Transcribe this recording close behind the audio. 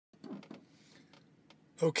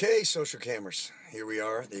Okay, social cameras, here we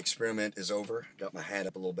are. The experiment is over. Got my hat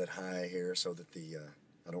up a little bit high here so that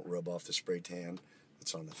I don't rub off the spray tan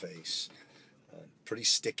that's on the face. Pretty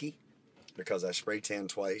sticky because I spray tan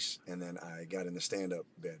twice and then I got in the stand-up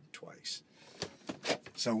bed twice.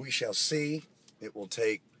 So we shall see. It will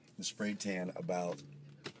take the spray tan about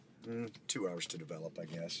 2 hours to develop, I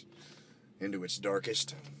guess, into its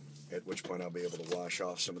darkest, at which point I'll be able to wash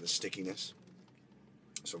off some of the stickiness.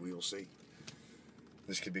 So we will see.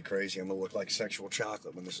 This could be crazy. I'm going to look like sexual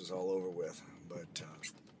chocolate when this is all over with. But,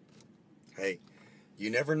 hey, you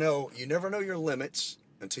never know. You never know your limits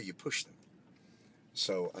until you push them.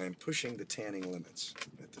 So I am pushing the tanning limits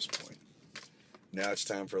at this point. Now it's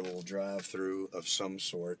time for a little drive-through of some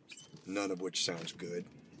sort, none of which sounds good.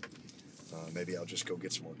 Maybe I'll just go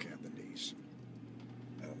get some more Captain D's.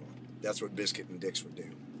 I don't know. That's what Biscuit and Dix would do.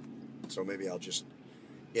 So maybe I'll just,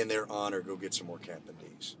 in their honor, go get some more Captain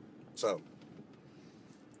D's. So,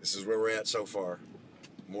 this is where we're at so far.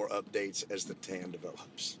 More updates as the tan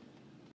develops.